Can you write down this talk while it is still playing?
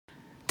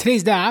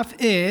Today's daf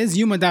is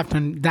Yuma Daf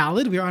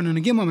Dalid. We are on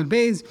a Gimel and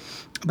Beis,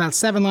 about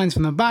 7 lines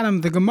from the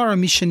bottom. The Gemara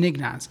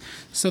Mishenignaz.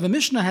 So the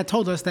Mishnah had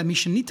told us that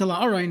Mishenita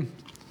la'aron,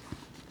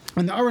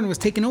 when the aron was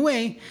taken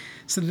away,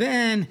 so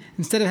then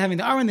instead of having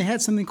the aron, they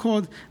had something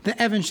called the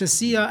Evan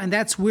Shasiya, and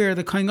that's where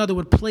the Kohen Gadol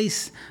would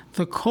place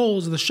the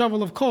coals, the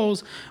shovel of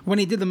coals, when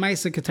he did the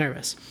Maisa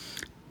Keteris.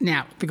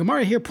 Now, the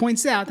Gemara here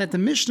points out that the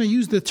Mishnah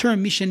used the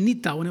term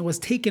Mishenita when it was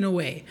taken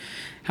away.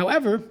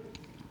 However,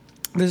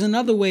 there's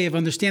another way of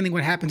understanding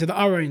what happened to the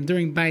aron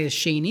during Bayis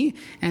Sheni,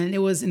 and it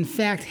was in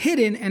fact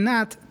hidden and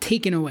not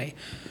taken away.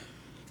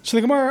 So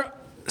the Gemara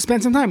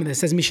spent some time with this.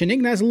 It says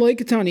Mishenignaz loy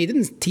ketani. It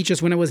didn't teach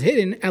us when it was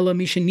hidden. Ela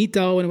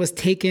Mishenita, when it was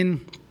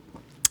taken.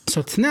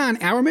 So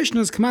Tanan, our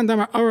Mishnah's command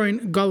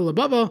aron gal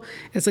labava.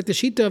 It's like the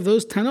shita of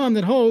those Tanam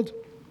that hold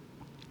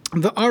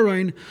the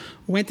aron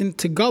went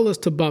into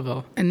galus to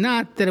Bavel, and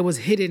not that it was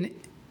hidden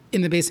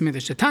in the base of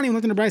Midrash. Tani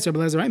went in the Brayser,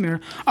 Belezer Reimer.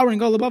 Aron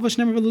gal labava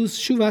shnemer velus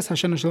shuvas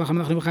hashana shalach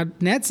melach nebuchad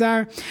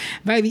netzar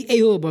vayvi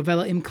ehu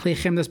bavela im kli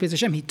chemdas beis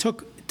Hashem. He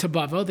took to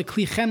Bavel the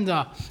kli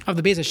chemda of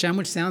the Beis Hashem,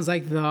 which sounds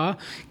like the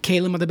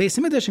kalim of the base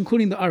of Midrash,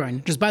 including the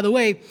aron. Just by the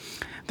way,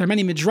 there are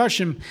many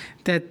midrashim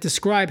that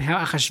describe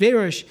how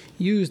Achashverosh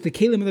used the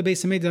kalim of the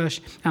base of Midrash,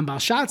 and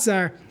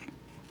Belshazzar,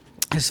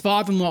 his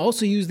father-in-law,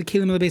 also used the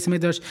kalim of the base of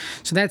Midrash,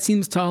 so that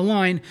seems to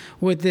align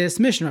with this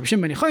mission. Rabbi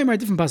Shimon ben Yochai,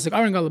 different pasuk.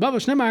 Aron gal labava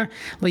shnemar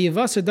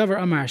leYivasar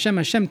davar amar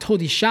Hashem told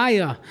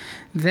Yeshaya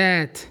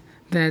that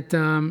to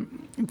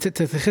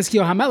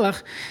Chizkiyahu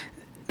HaMelech,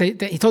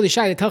 that he told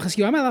Yeshaya to tell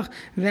Chizkiyahu HaMelech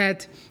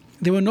that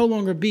there will no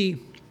longer be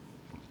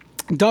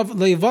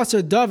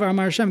leYivasar davar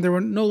amar Hashem. There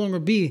will no longer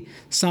be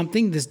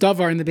something, this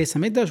davar in the base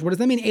of Midrash. What does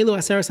that mean? Elu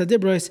aseres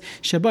hadibros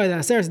shabai, the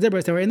aseres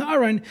hadibros that were in the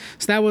aron.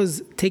 So that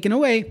was taken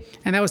away,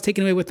 and that was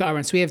taken away with the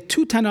aron. So we have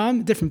two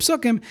Tanam, different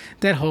psukim,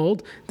 that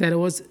hold that it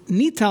was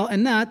nital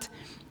and not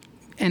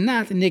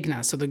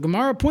nignas. So the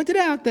Gemara pointed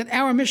out that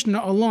our Mishnah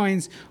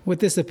aligns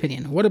with this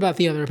opinion. What about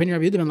the other opinion?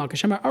 Rabbi Yehuda ben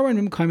Lakish,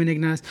 aron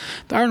nignas.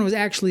 The aron was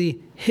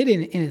actually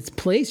hidden in its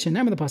place.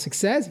 Shenam, the pasuk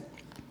says,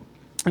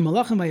 it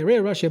was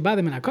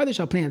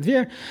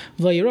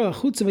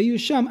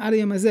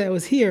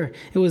here,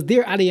 it was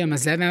there Adiyam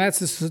Azeh. Now that's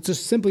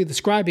just simply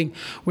describing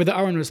where the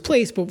aron was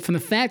placed, but from the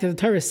fact that the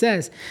Torah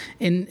says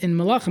in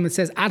Malachim, it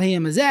says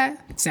Adiyam Azeh,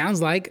 it sounds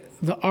like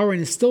the aron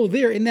is still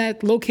there in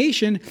that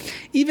location,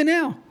 even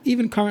now,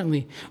 even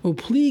currently.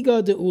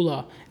 Upliga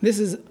de'ula.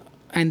 This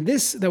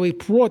that we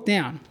brought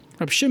down,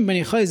 Rabbi Shimon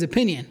ben Yochai's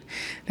opinion,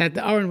 that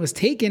the aron was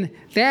taken,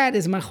 that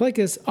is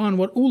machlekes on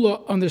what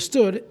Ula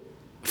understood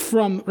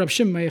from Rab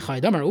Shimon ben Yochai.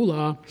 Damar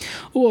Ula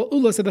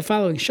said the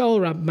following: Shal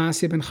Rab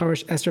Masya ben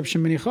Charash es Rab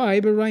Shimon ben Yochai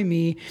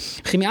b'Raimi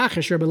Chimi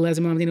Achesh Rab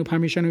Eliezer Mamdinu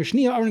Pam Rishanu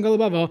Shnia Aron gal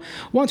labava.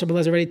 Once Rab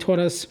Eliezer already taught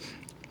us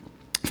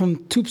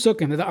from two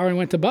psukim that the aron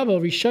went to Bavel.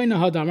 Rishayna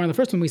hadamar. The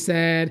first one we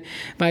said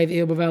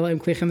Vayiv Bavela im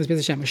Klechem this Beis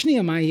Hashem.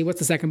 Shnia Mai. What's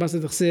the second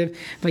pasuk? D'chsiv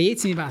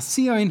Vayetzim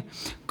Vasiyon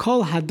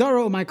Kol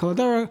Hadara my Kol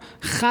Hadara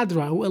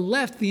Chadra. Who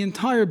left the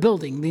entire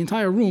building, the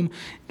entire room.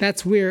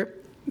 That's where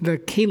the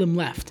kalim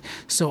left.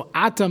 So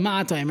ata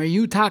ma'ata, are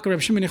you taka Rab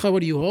Shimon Yochai?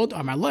 What do you hold?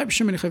 Amar lo. Rab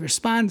Shimon Yochai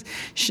responds,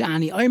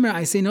 Shani Omer,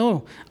 I say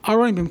no.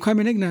 Aron b'mkar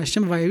menigna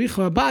Hashem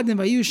vayiricha abadim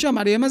vayusham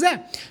adiyam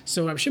hazeh.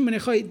 So Rab Shimon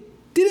Yochai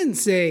didn't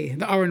say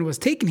the aron was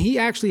taken. He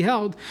actually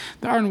held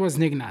the aron was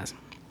nignaz.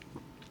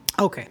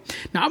 Okay.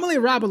 Now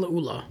Amalei Rabba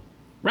La'ula.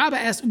 Rabba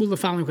asked Ula the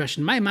following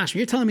question: My mashma,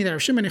 you're telling me that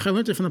Rav Shimon Yochai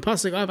learned it from the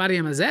pasuk of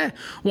Adiyam Hazeh?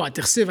 What?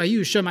 T'chsiv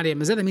ayu sham Adiyam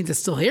Hazeh? That means it's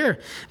still here.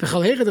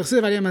 V'chal hecha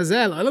t'chsiv Adiyam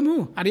Hazeh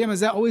l'olamu. Adiyam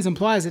Hazeh always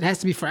implies it has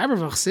to be forever.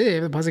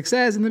 V'chsiv, the pasuk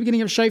says in the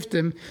beginning of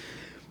Shoftim,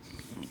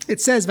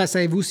 it says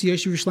Vasayivusi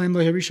Yeshiv Yerushalayim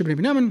lo Harisha b'nei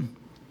Binyamin.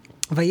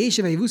 And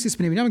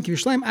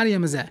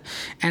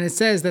it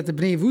says that the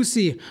Bnei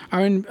Yevusi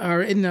are in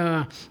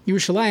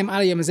Yerushalayim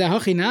Adiyam Hazeh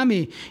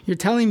Hachinami. You're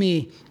telling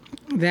me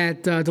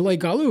that the Loi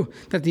Galu,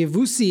 that the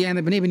Yevusi and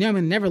the Bnei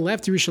Binyamin never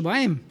left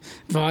Yerushalayim.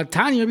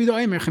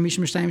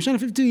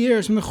 52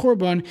 years from the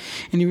Churban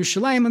in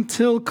Yerushalayim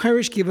until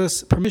Karish gave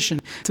us permission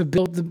to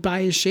build the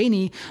Bayis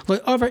Sheni. Loi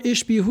Avar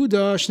Ish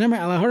B'Yehuda Shnemer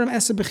Ala Haram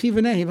Esa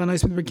B'Chivanei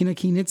V'Anois B'Berkina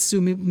Ki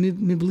Nitzu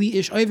Mibli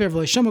Ish Oiver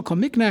V'Loi Shama Kol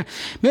Mikna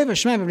Meva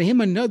Shema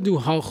V'Rehima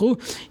Nadu Halchu.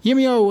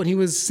 Yirmiyahu, when he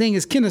was saying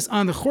his kinnis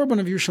on the Churban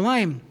of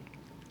Yerushalayim,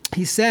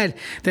 he said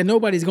that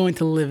nobody's going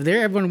to live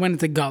there. Everyone went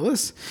into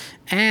Galus.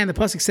 And the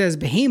pasuk says,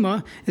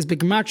 Behema is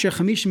Begematria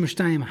Chamishim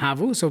Mushtayim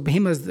Havu. So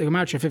Behema is the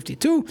Gematria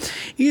 52.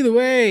 Either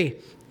way,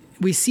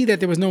 we see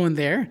that there was no one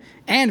there.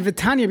 And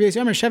Vitanya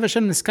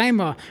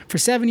for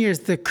 7 years,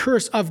 the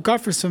curse of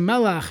Gafras from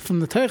Melach, from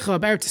the Teicha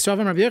of Eretz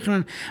Yisrael, Rabbi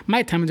Yochanan,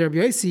 my time in Rabbi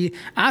Yossi,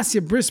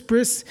 Asya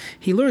Bris,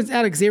 he learns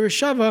out of Xer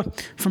Shava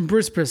from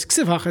Bris.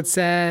 Ksiv Hachad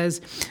says,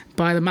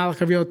 by the Malach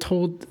Avio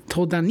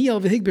told Daniel,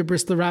 V'higbe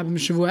Bris l'Rabbi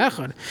M'shavu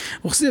Echad.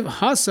 Ksiv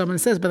Hasam, and it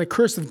says, by the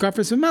curse of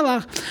Gafras from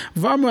Melach,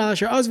 V'amru al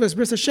Asher Azvas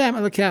Bris Hashem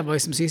Elakav.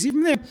 So you see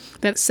from there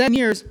that 7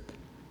 years,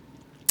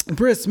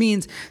 Bris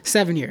means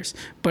 7 years.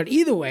 But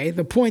either way,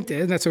 the point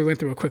is, that's why we went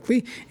through it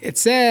quickly, it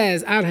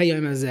says Ad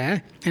Hayom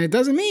Hazeh, and it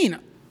doesn't mean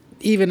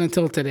even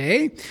until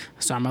today.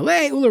 So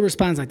Amalei Ula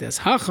responds like this: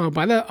 Hacha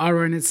by the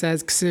Aron it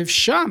says Ksiv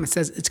Sham. It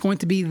says it's going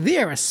to be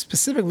there, a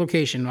specific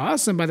location.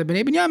 Awesome by the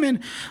Bnei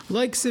Binyamin,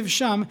 like Ksiv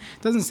Sham,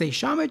 it doesn't say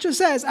Sham. It just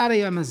says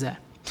Adayam Azeh.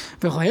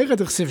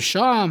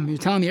 You're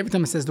telling me every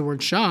time it says the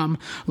word Sham,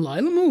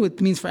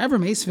 it means forever.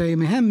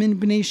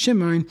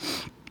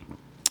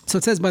 So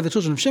it says by the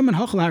children of Shimon,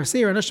 Hochel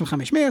HaRseir, Anashim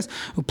Chamesh Meos,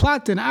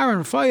 Uplatin, Aaron,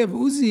 Rafayav,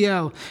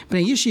 Uziel,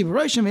 Bnei Yishi,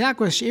 Baroshim,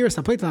 Vayakwas, Sheiris,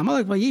 Hapleita,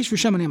 Amalek, Vayish,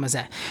 Shimon,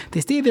 Yamazeh.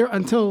 They stayed there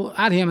until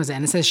Ad Yamazeh,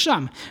 and it says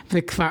Sham.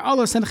 V'kfar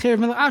Allah, Senachir,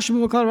 Melech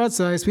Ashim, V'kal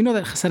Ratzah. We know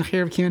that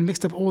Senachir came and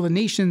mixed up all the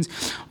nations,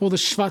 all the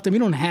Shvatim. We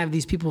don't have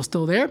these people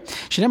still there.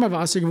 Shemar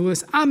V'asir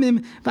Gevulis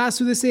Amim,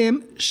 V'asu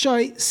Desem,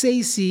 Shai,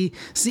 Seisi.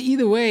 See,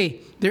 either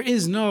way, there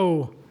is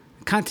no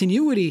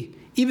continuity.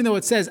 Even though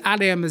it says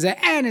Adayam Mazeh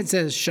and it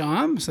says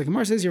Sham, so the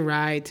Gemara says you're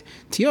right.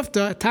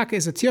 Tiyufta, Taka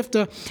is a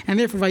Tiyufta, and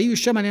therefore Vayu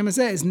Sham Adayam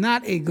Mazeh is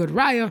not a good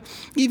raya.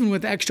 Even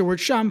with the extra word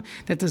Sham,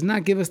 that does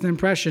not give us the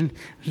impression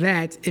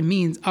that it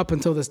means up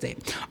until this day.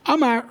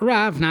 Amar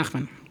Rav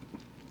Nachman.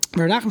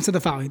 Rav Nachman said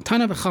the following: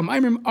 Tana v'cham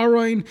Aimrim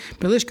Aroin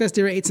belishkas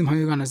dira eitzim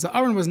hayuganas. The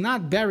Aron was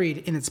not buried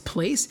in its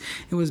place;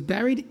 it was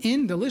buried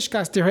in the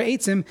lishkas dira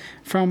eitzim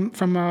from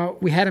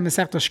we had in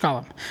Masechta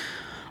Shkalim.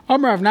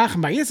 Amar Rav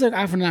Nachman by Yitzchak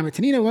Afranam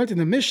Tanina learned in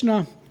the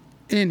Mishnah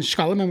in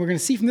Shkalim, and we're going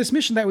to see from this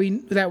Mishnah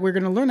that we're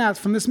going to learn out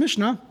from this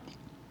Mishnah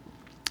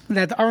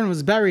that the Aron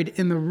was buried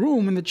in the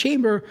room, in the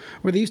chamber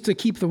where they used to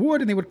keep the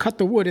wood, and they would cut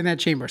the wood in that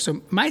chamber. So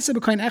Ma'aseh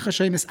b'kohen echad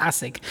shemis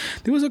asik.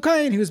 There was a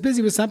kohen, he was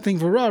busy with something,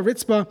 v'ra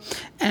ritzba,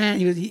 and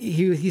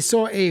he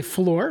saw a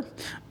floor,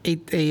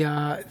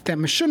 that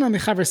meshuna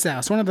mechaver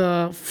house. One of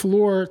the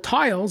floor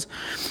tiles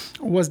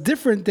was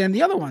different than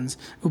the other ones.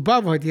 He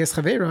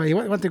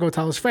went to go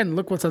tell his friend,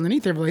 look what's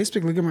underneath there.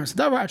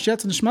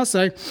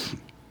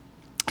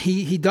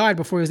 He died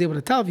before he was able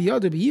to tell.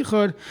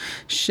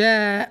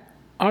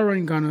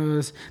 Aron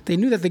Ganuz. They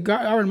knew that the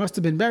Aron must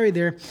have been buried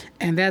there,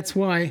 and that's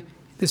why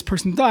this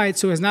person died,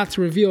 so as not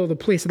to reveal the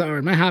place of the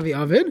Aron. Mahavi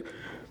Avid.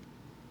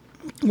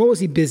 What was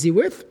he busy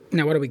with?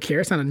 Now, what do we care?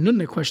 It's not a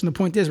nunna question. The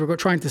point is, we're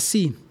trying to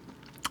see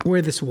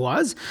where this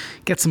was,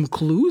 get some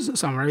clues.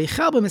 So he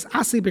was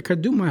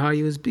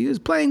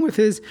playing with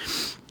his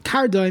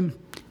kardaim,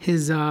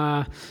 his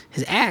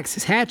axe,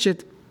 his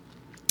hatchet.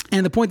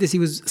 And the point is, he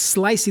was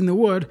slicing the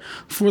wood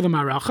for the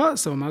maracha,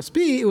 so it must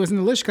be, it was in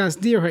the lishkas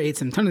dir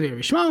ha'etzim. Tanav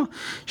Rishma,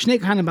 Shnei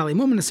Kahanim Bali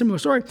Mum, in a similar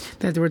story,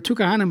 that there were two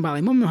Kahanim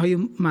Bali Mum,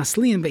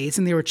 Masliim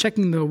Be'etzim, they were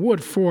checking the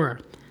wood for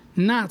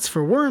knots,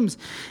 for worms,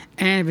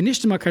 and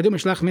V'nishtama Kardum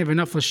Shlach Mev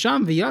Nafal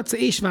Sham, V'yatza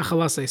Eish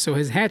V'chalasei. So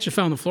his hatchet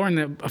fell on the floor,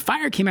 and a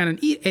fire came out and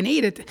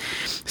ate it.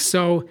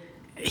 So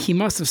he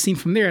must have seen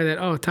from there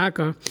that,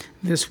 Taka,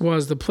 this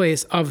was the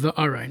place of the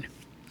Aron.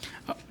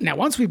 Now,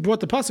 once we brought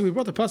the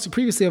pasuk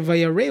previously of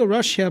Vayareu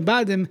Rosh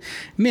Badim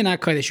Min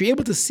HaKodesh. You're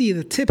able to see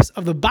the tips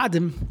of the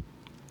badim,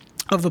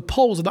 of the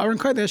poles of the Aron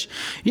Kodesh.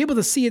 You're able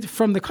to see it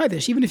from the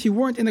Kodesh, even if you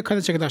weren't in the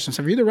Kodesh HaKadoshim.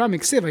 So, Yehuda Ram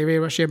Ksiv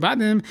Vayareu Rosh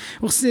Badim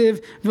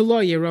Uksiv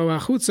V'lo Yero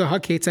Achutza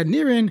HaKetzad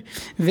Nirin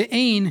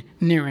Ve'ein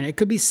Nirin. It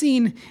could be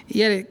seen,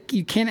 yet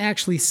you can't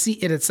actually see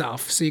it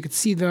itself. So you could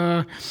see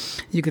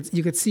you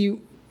could see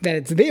that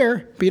it's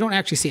there, but you don't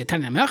actually see it.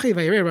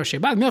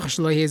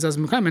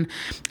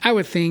 I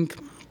would think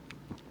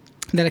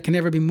that it can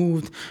never be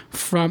moved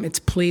from its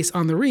place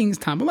on the rings.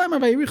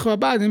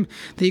 That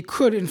you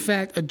could, in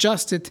fact,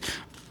 adjust it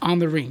on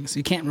the rings.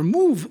 You can't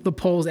remove the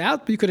poles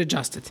out, but you could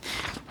adjust it.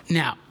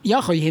 Now, I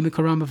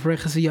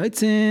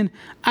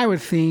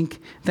would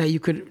think that you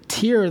could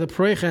tear the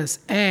pareches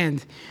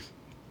and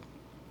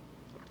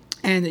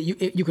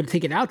you could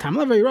take it out.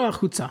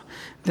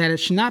 That it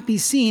should not be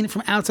seen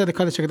from outside the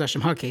Kodesh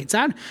HaKadoshim.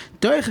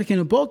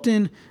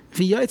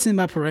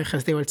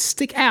 They would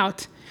stick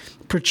out,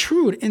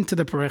 protrude into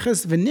the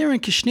pareches, venerin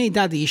kishnei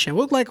dadi isha,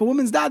 look like a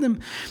woman's dadim,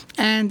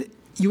 and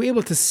you were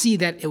able to see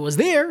that it was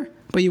there,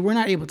 but you were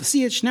not able to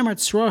see it. Shnemar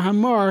tzror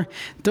hamar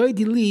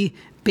doidili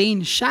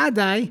bein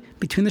shadai,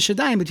 between the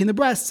shadayim, between the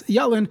breasts,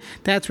 yalin,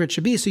 that's where it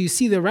should be. So you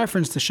see the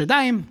reference to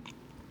shadayim,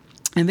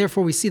 and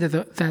therefore we see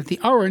that the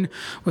Aron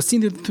was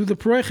seen through the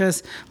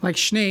pareches like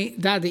shnei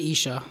dadi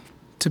isha.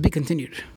 To be continued.